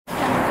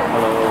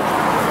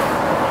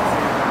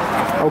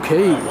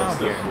Okay.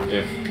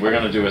 If we're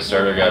gonna do a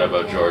starter guide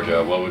about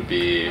Georgia, what would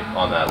be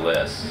on that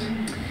list?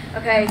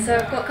 Okay, so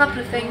I've got a couple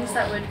of things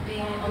that would be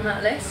on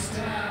that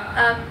list.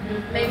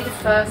 Maybe the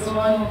first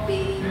one would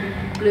be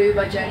Blue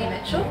by Joni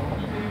Mitchell,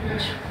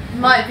 which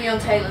might be on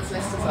Taylor's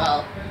list as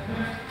well.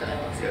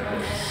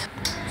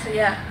 So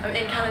yeah, I'm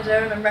in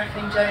Canada and I'm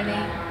repping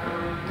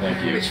Joni.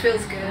 Thank you. Which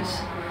feels good.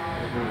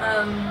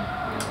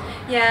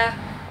 Yeah,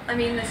 I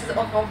mean this is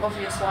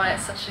obvious why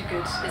it's such a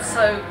good, it's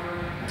so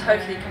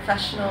totally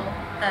confessional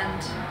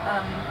and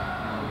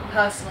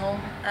personal,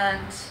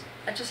 and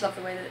I just love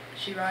the way that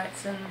she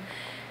writes and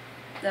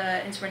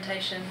the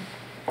instrumentation,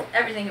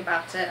 everything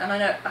about it, and I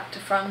know it back to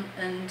front,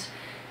 and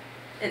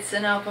it's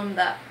an album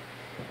that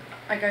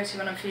I go to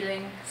when I'm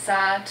feeling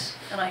sad,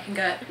 and I can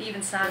get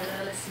even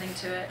sadder listening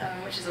to it,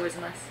 which is always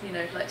nice, you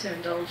know, like to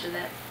indulge in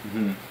it.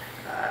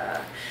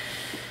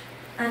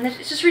 And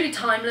it's just really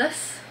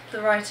timeless,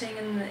 the writing,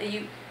 and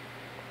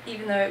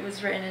even though it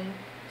was written in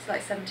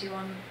like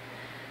 71,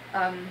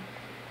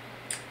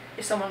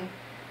 if someone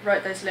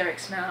wrote those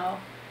lyrics now,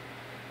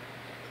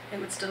 it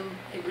would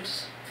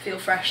feel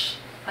fresh,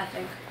 I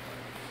think.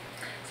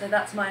 So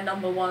that's my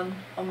number one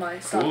on my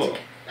starter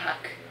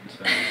pack.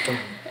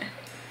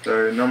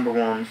 So number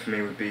one for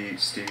me would be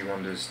Stevie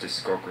Wonder's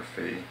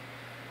discography.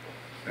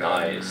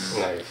 Nice.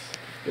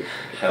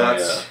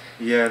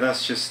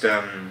 That's just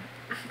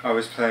I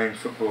was playing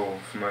football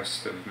for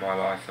most of my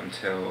life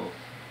until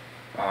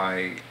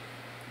I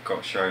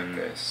got shown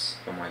this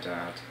by my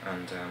dad,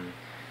 and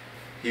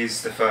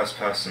he's the first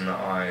person that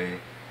I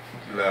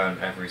learned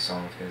every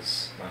song of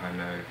his. Like, I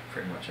know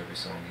pretty much every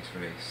song he's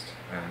released,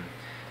 and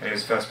he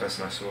was the first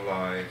person I saw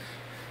live,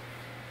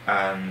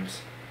 and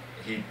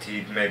he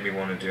made me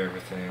want to do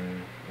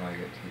everything like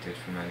he did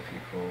for many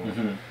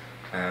people.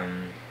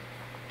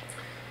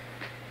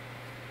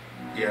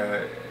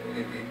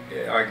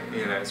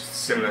 It's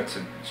similar to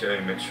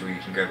Joni Mitchell. You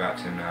can go back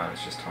to him now,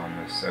 it's just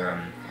timeless. So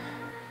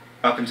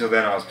up until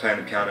then I was playing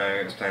the piano,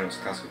 I was playing lots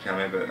of classical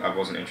piano, but I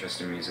wasn't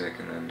interested in music,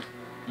 and then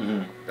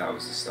that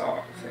was the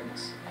start of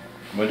things.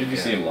 When did you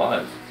see him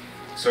live?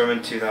 So I'm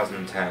in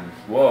 2010.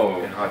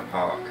 Whoa. In Hyde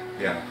Park,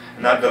 yeah.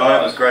 And the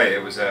lineup was great.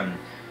 It was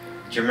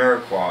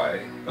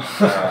Jamiroquai,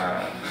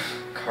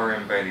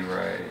 Corinne Bailey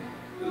Ray,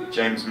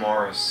 James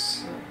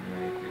Morris,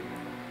 maybe,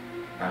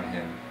 and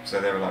him. So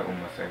they were like all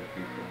my favourite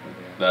people.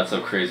 That's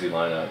a crazy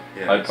lineup.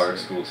 Yeah, Hyde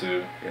Park's cool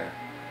too. Yeah.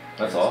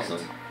 That's awesome.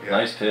 Yeah.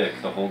 Nice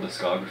pick, the whole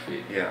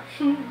discography. Yeah.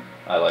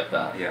 I like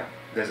that. Yeah.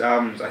 There's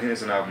albums, I think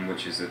there's an album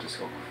which is a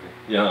discography.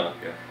 Yeah. Yeah.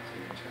 So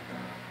you can check that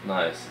out.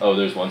 Nice. Oh,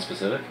 there's one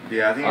specific?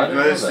 Yeah, I think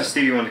there's the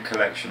Stevie Wonder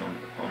collection on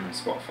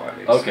Spotify at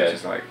least, okay. Which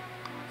is like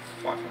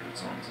 500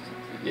 songs or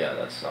something. Yeah,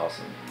 that's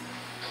awesome.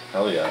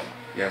 Hell yeah.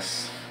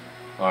 Yes.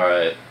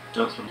 Alright.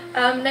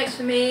 Next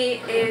for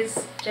me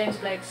is James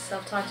Blake's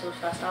self-titled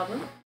first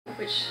album,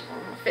 which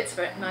fits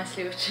very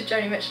nicely with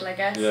Joni Mitchell, I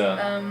guess.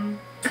 Yeah.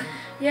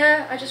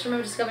 Yeah, I just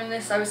remember discovering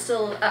this. I was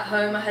still at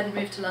home, I hadn't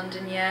moved to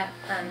London yet,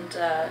 and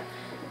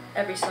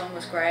every song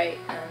was great,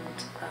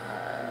 and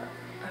I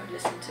would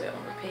listen to it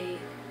on repeat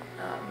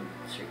on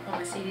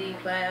my CD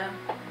player.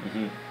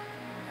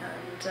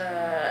 And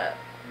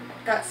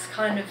that's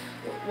kind of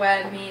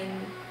where me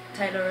and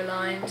Taylor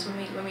aligned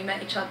when we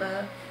met each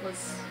other,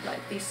 was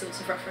like these sorts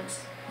of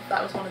reference.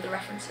 That was one of the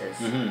references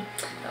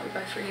that we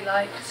both really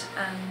liked,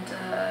 and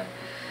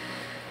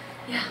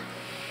yeah,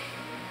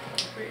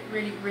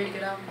 really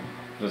good album.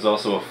 There's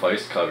also a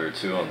Feist cover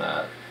too on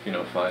that. You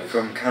know Feist?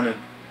 From Canada.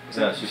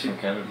 Yeah, she's from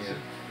Canada. Yeah.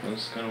 It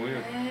was kind of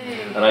weird.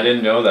 Hey. And I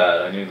didn't know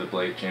that. I knew the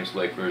James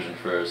Blake version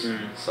first.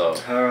 So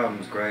her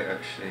album's great,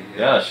 actually.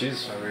 Yeah,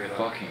 she's really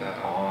fucking that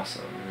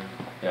awesome.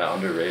 Yeah,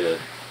 underrated.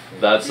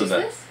 That's Who's the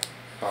this?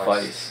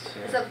 Feist.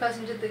 Yeah. Is that the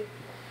person who did the?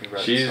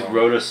 She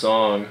wrote a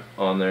song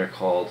on there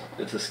called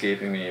 "It's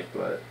Escaping Me,"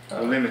 but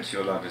well, "Limit to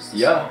Your Love" is the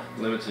song.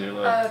 "Limit to Your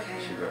Love." Oh, okay.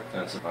 She wrote.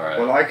 That's all right.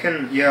 Well, I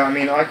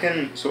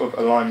can sort of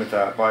align with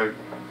that by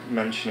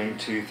mentioning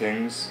two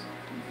things.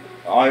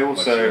 I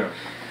also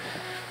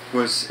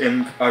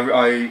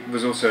I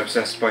was also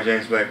obsessed by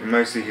James Blake, but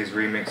mostly his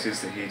remixes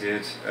that he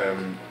did.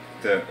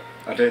 That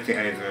I don't think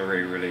any of them are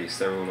really released.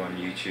 They're all on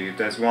YouTube.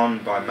 There's one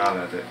by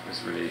Mala that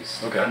was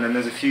released, and then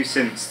there's a few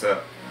synths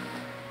that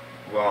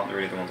aren't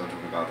really the ones I'm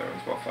talking about. They're on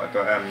Spotify,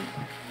 but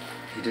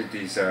he did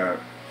these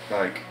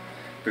like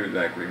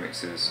bootleg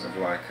remixes of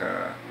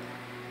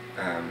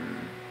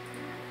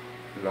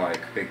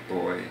like Big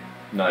Boy,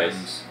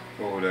 nice,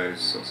 and all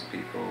those sorts of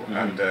people,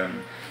 and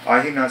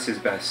I think that's his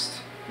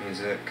best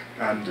music,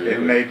 and it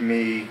made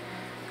me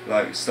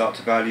like start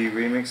to value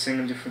remixing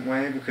in a different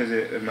way, because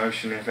it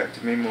emotionally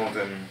affected me more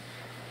than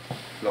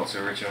lots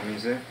of original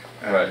music.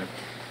 Right.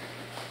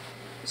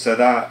 So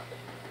that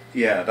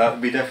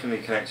would be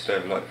definitely connected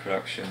over like the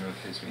production of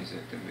his music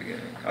in the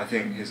beginning. I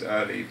think his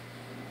early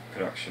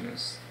production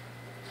is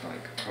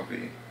like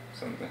probably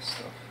some of the best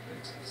stuff that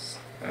exists.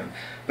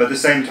 But at the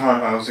same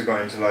time, I also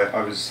got into like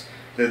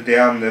the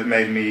album that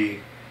made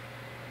me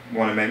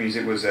want to make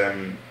music was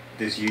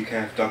this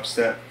UKF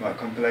dubstep like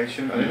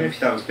compilation. I don't know if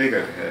that was big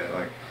over here.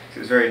 Like it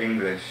was very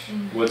English.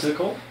 What's it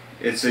called?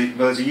 There's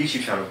a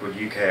YouTube channel called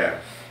UKF.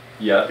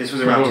 Yeah. This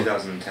was around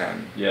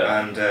 2010. Yeah.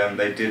 And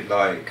they did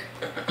like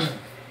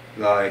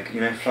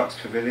you know Flux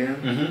Pavilion.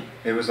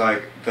 Mm-hmm. It was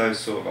like those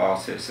sort of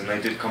artists, and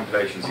they did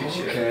compilations each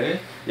year. Okay.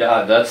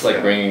 Yeah, that's like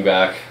Yeah. bringing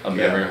back a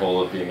memory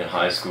hole of being in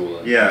high school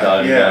and Yeah,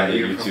 diving yeah, down to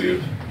you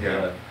YouTube.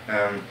 Yeah.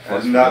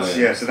 Flux And that's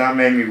Pavilion. so that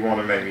made me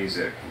want to make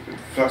music.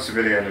 Flux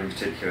Pavilion in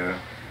particular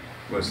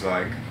was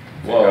like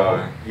the Whoa.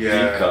 guy.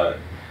 Yeah. Deep cut.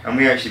 And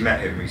we actually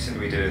met him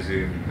recently. We did a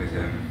Zoom with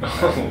him.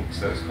 Oh.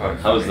 So it was quite.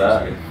 How was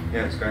that?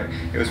 Yeah, it's great.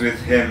 It was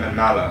with him and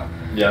Mala.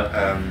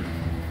 Yeah.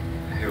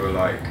 Who were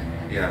like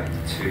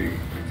two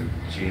the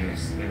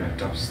genius, you know,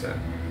 dubstep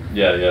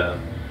Yeah.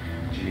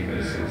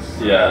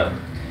 geniuses. Yeah.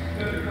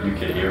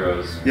 UK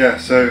heroes. Yeah,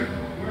 so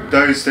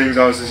those things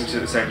I was listening to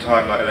at the same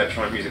time, like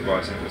electronic music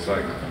wise, and it was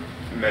like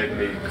made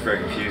me very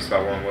confused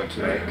about what I wanted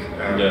to make.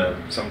 Yeah.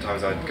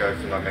 Sometimes I'd go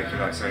from like making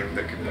like something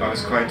that I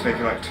was quite into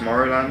making like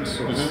Tomorrowland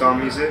sort of style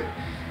music,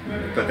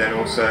 but then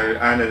also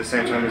and at the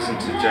same time listening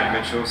to Joni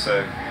Mitchell.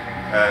 So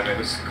it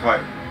was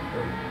quite.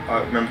 I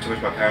remember talking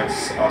to my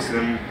parents, asking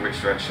them which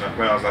direction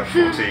when I was like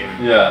 14.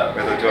 Yeah.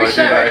 Whether do Which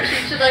I do like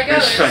direction should I go?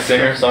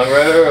 Singer,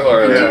 songwriter,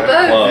 or Do Yeah.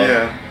 both. club?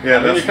 yeah, I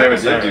mean, you that's kind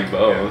of what did do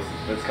both.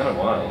 That's kind of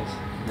wild.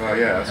 Well,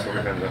 yeah, that's what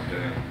we've ended up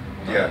doing.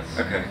 Yeah. Nice.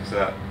 Okay, so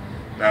that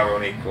now we're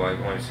on equal. I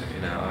wanted to,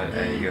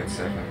 you at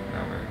 7.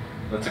 Now we're.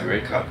 That's a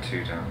great cut. Cut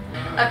 2 down.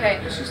 Okay,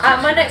 Let's just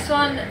my next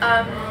one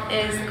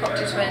is the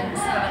Cocktail Twins,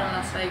 Heaven on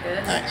Las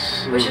Vegas,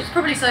 Nice. which is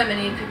probably so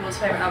many people's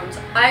favourite albums.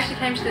 I actually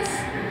came to this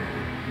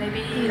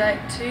maybe like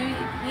 2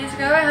 years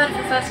ago. I heard it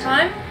for the first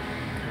time.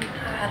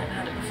 I hadn't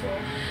heard it before,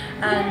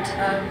 and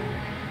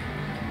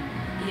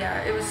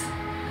yeah, it was.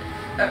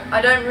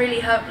 I don't really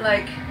have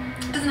like.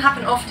 It doesn't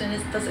happen often,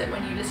 does it?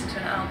 When you listen to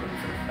an album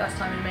for the first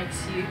time, it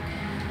makes you.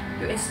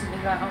 You're instantly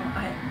like, oh,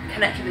 I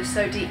connect with this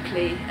so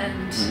deeply,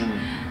 and.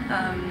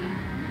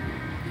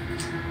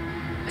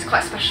 It's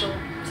quite special.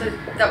 So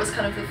that was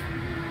kind of the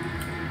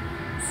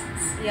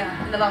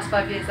in the last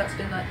 5 years that's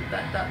been like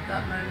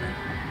that moment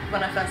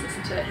when I first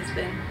listened to it has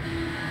been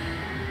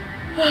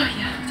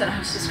I don't know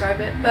how to describe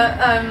it, but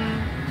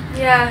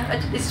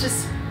it's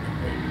just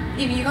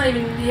you can't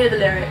even hear the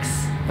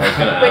lyrics. I was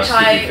gonna Which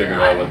ask if you figured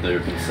out what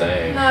they've been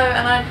saying. No,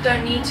 and I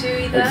don't need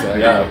to either.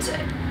 Exactly.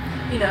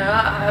 And, you know,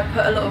 I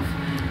put a lot of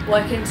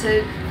work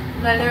into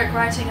my lyric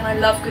writing, and I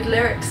love good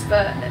lyrics,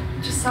 but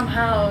just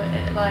somehow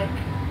it like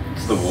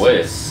It's the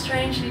voice.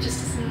 strangely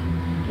just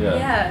doesn't. Yeah.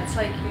 Yeah, it's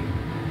like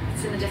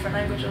it's in a different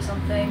language or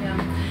something.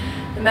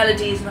 The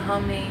melodies and the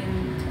harmony,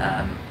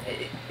 and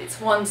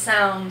it's one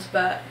sound,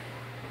 but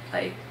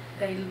like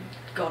they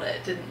got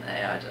it, didn't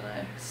they? I don't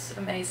know. It's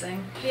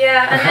amazing.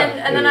 Yeah,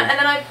 and then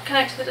I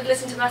connected with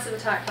listened to Massive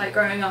Attack like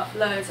growing up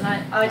loads, and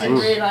I didn't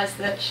realise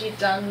that she'd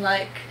done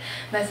like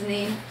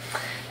Mezzanine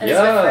and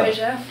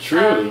Fraser.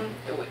 True.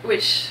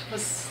 Which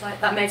was like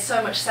that made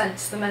so much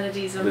sense. The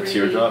melodies are The really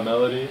teardrop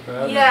melody,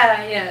 perhaps?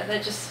 yeah,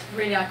 they're just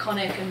really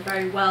iconic and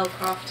very well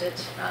crafted.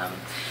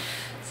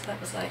 So that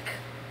was like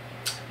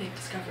a big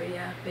discovery,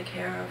 big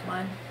hero of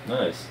mine.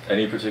 Nice.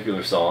 Any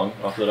particular song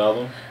off that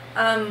album?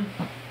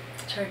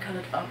 Cherry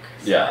Coloured Funk.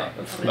 Yeah,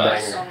 that's the probably the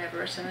best. best song ever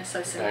written. It's so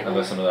I simple.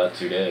 listened to that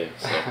today.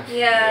 So.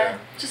 Yeah,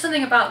 just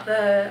something about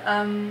the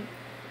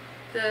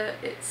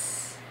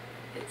it's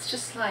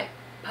just like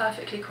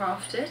perfectly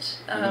crafted,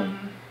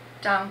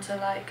 down to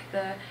like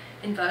the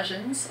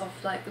inversions of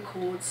like the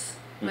chords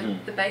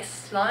with the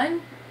bass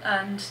line,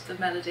 and the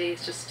melody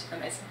is just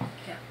amazing.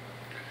 Yeah.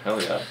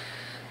 Hell yeah.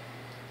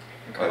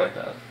 I like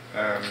that.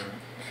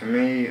 For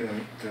me,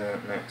 the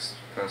next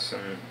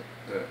person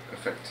that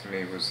affected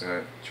me was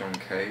John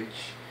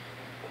Cage.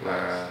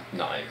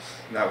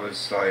 Nice. That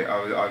was like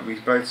we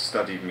both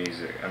studied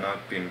music, and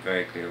I'd been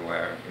vaguely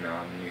aware,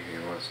 I knew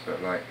who he was,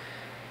 but like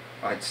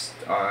I just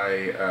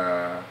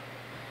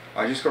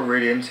got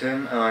really into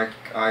him, and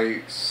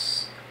I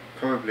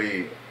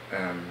probably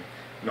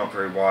not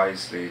very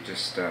wisely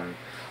just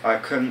I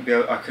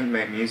couldn't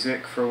make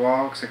music for a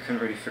while because I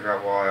couldn't really figure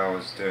out why I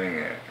was doing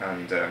it,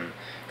 and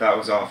that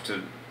was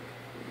after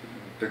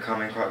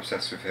becoming quite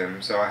obsessed with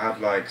him. So I had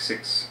like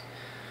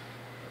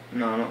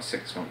not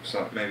 6 months,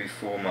 like maybe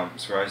 4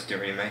 months where I just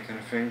didn't really make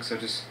anything. So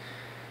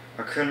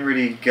I couldn't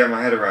really get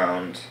my head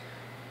around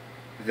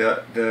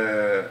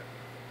I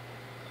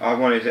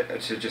wanted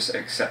to just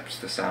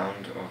accept the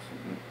sound of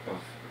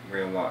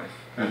real life,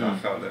 and I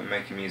felt that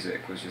making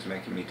music was just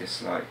making me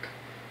dislike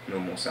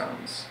normal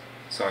sounds.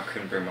 So I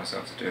couldn't bring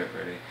myself to do it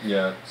really.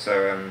 Yeah.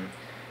 So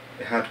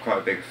it had quite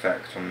a big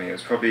effect on me. It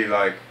was probably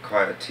like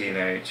quite a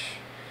teenage,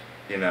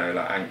 like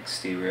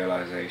angsty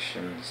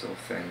realization sort of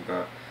thing.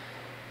 But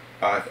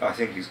I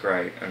think he's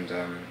great, and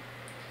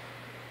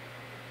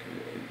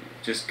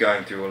just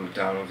going through all the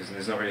downloads, and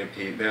there's not really a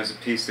piece. There's a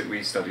piece that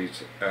we studied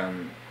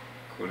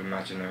called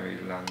Imaginary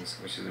Lands,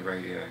 which is a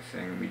radio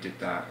thing, and we did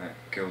that at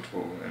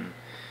Guildhall.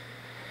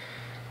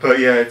 But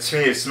yeah, to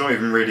me, it's not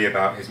even really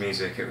about his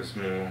music. It was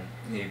more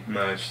he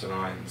merged the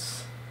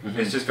lines.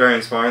 It's just very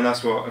inspiring.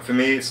 That's what for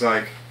me. It's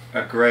like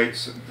a great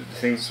thing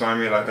to inspire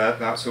me, like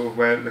that sort of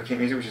way of looking at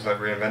music, which is like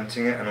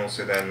reinventing it, and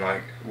also then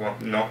like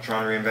not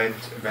trying to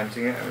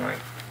inventing it and like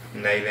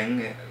nailing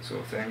it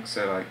sort of thing.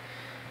 So like,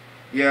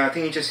 yeah, I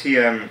think he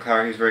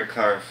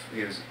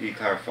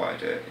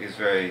clarified it. He was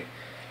very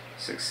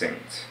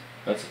succinct.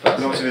 That's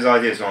fascinating. Lots of his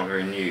ideas aren't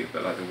very new,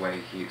 but like the way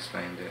he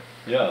explained it.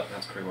 Yeah.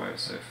 That's probably why it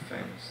was so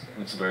famous.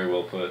 It's very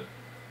well put.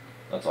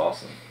 That's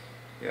awesome.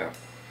 Yeah.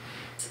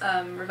 It's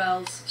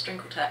Ravel's string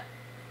quartet.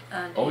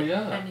 And oh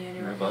yeah. And he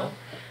only wrote Ravel.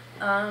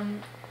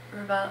 one.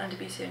 Ravel and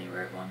Debussy only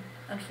wrote one,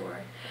 and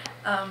Fauré.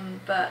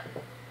 But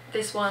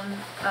this one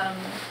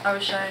I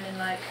was shown in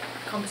like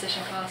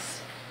composition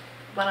class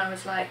when I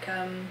was like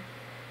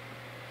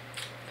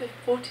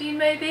 14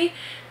 maybe,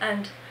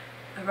 and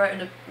I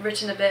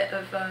written a bit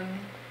of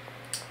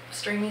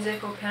string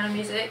music or piano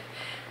music,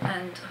 and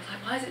I was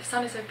like, why is it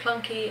sounding so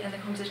clunky? And the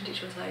composition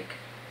teacher was like,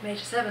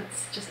 major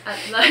sevenths, just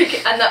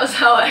like, and that was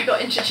how I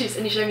got introduced.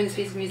 And he showed me this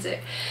piece of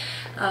music,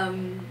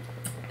 and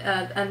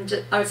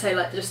I would say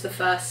like just the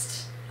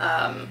first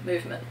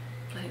movement.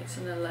 I think it's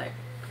in the like.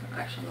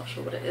 Actually, I'm not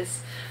sure what it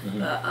is,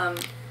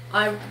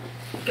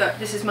 but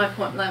this is my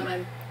point, like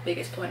my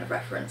biggest point of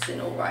reference in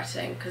all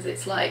writing, because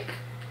it's like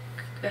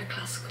a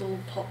classical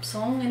pop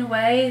song in a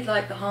way.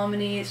 Like the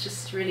harmony is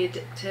just really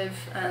addictive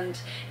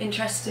and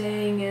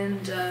interesting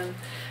and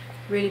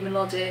really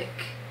melodic.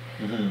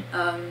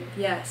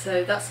 Yeah,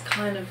 so that's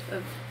kind of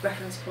a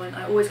reference point.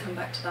 I always come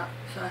back to that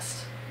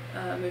first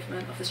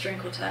movement of the string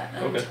quartet,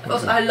 and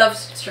also I love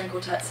string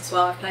quartets as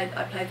well. I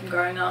played them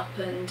growing up,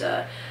 and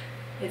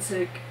it's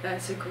a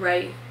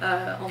great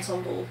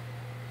ensemble.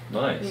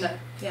 Nice. You know,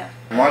 yeah.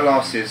 My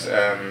last is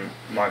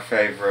my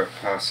favourite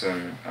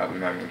person at the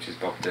moment, which is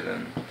Bob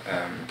Dylan.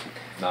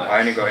 Nice. I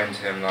only got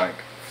into him like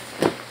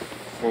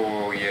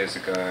 4 years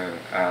ago,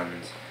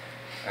 and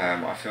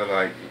I feel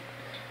like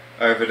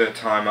over the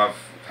time I've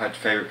had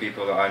favourite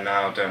people that I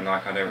now don't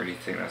like. I don't really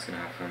think that's going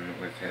to happen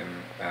with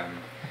him,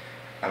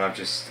 and I've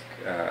just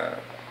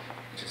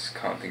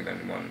can't think of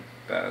anyone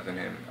better than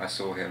him. I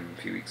saw him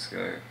a few weeks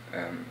ago,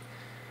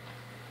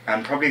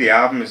 and probably the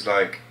album is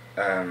like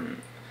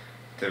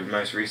the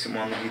most recent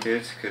one that he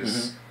did,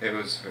 because it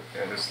was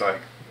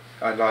like,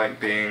 I like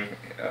being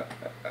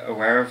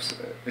aware of.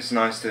 It's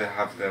nice to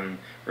have them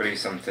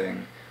release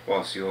something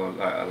whilst you're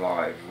like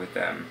alive with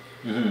them.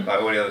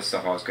 Like all the other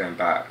stuff, I was going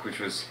back, which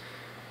was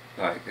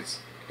like, it's,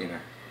 you know,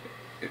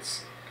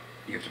 it's,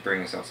 you have to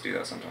bring yourself to do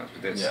that sometimes.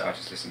 But this, I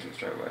just listened to it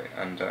straight away,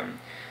 and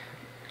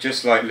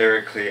just like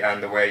lyrically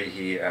and the way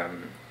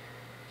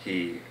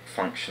he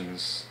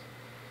functions,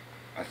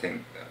 I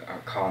think I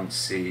can't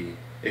see.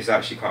 It's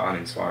actually quite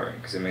uninspiring,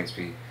 because it makes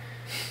me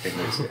think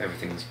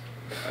that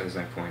there's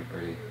no point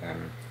really.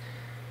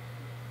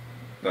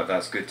 But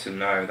that's good to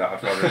know, that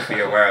I'd rather be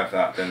aware of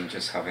that than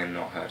just having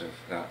not heard of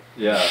that.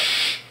 Yeah,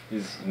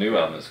 his new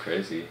album is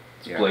crazy.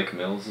 Blake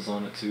Mills is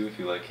on it too, if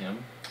you like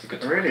him. He's a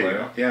guitar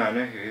player. Yeah, I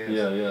know who he is.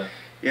 Yeah.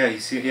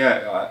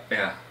 Yeah,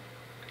 yeah.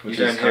 Which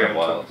you don't hear him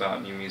wild. talk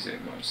about new music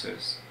much, so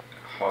it's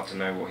hard to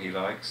know what he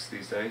likes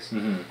these days.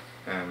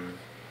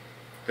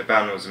 The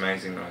band was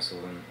amazing when I saw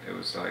them. It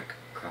was like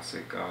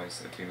classic guys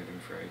that have been with him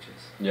for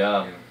ages.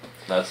 Yeah.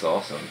 That's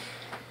awesome.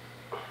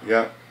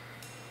 Yeah,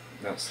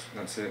 that's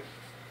it.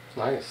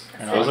 Nice.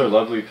 Those are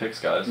lovely picks,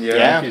 guys. Yeah.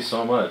 Thank you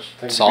so much.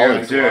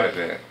 Solid. Do it a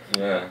bit.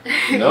 Yeah.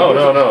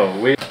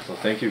 No. So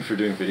thank you for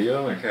doing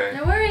video. Okay.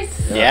 No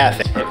worries. Yeah,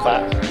 thank you.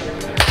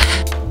 Clap.